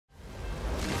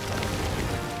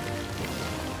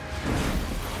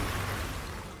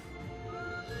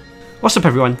What's up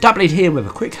everyone, Darcblade here with a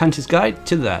quick hunter's guide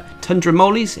to the Tundra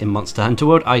Molys in Monster Hunter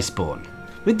World Iceborne.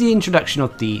 With the introduction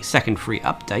of the second free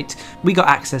update, we got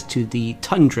access to the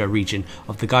Tundra region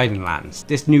of the Guiding Lands.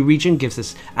 This new region gives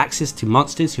us access to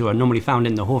monsters who are normally found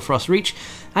in the Hoarfrost Reach,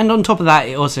 and on top of that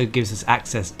it also gives us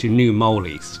access to new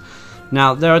Molys.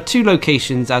 Now there are two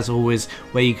locations as always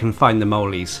where you can find the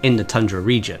Molys in the Tundra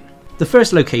region. The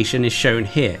first location is shown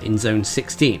here in Zone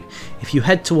 16. If you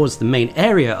head towards the main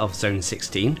area of Zone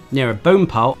 16, near a bone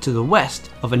pile to the west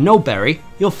of a nullberry,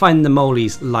 you'll find the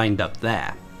Molys lined up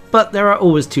there. But there are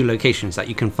always two locations that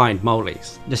you can find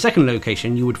Molys. The second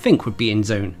location you would think would be in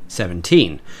Zone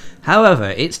 17.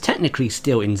 However, it's technically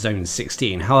still in Zone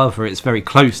 16, however it's very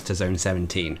close to Zone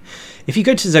 17. If you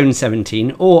go to Zone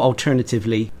 17, or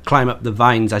alternatively climb up the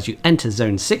vines as you enter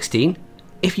Zone 16,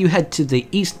 if you head to the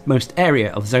eastmost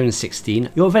area of Zone 16,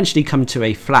 you'll eventually come to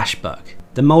a flash bug.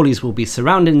 The Molys will be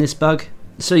surrounding this bug,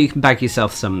 so you can bag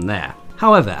yourself some there.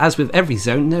 However, as with every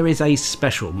zone, there is a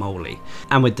special Moly,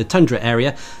 and with the Tundra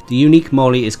area, the unique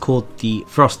Moly is called the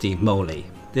Frosty Moly.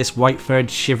 This white-furred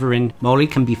shivering Moly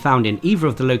can be found in either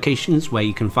of the locations where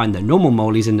you can find the normal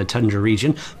Molys in the Tundra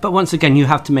region, but once again you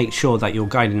have to make sure that your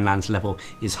Guiding Lands level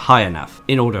is high enough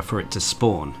in order for it to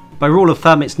spawn. By rule of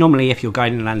thumb, it's normally if your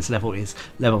Guiding Lands level is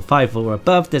level 5 or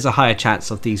above, there's a higher chance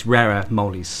of these rarer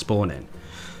Molys spawning.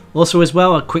 Also as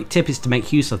well, a quick tip is to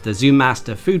make use of the Zoom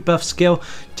Master food buff skill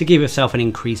to give yourself an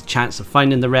increased chance of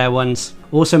finding the rare ones.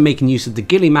 Also making use of the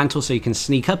ghillie mantle so you can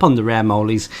sneak up on the rare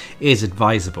Molys is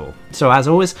advisable. So as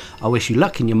always, I wish you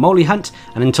luck in your Moly hunt,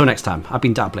 and until next time, I've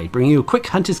been Darcblade, bringing you a quick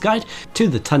hunter's guide to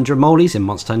the Tundra Molys in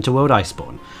Monster Hunter World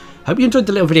Iceborne. Hope you enjoyed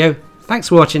the little video, thanks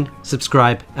for watching,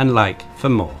 subscribe and like for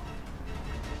more.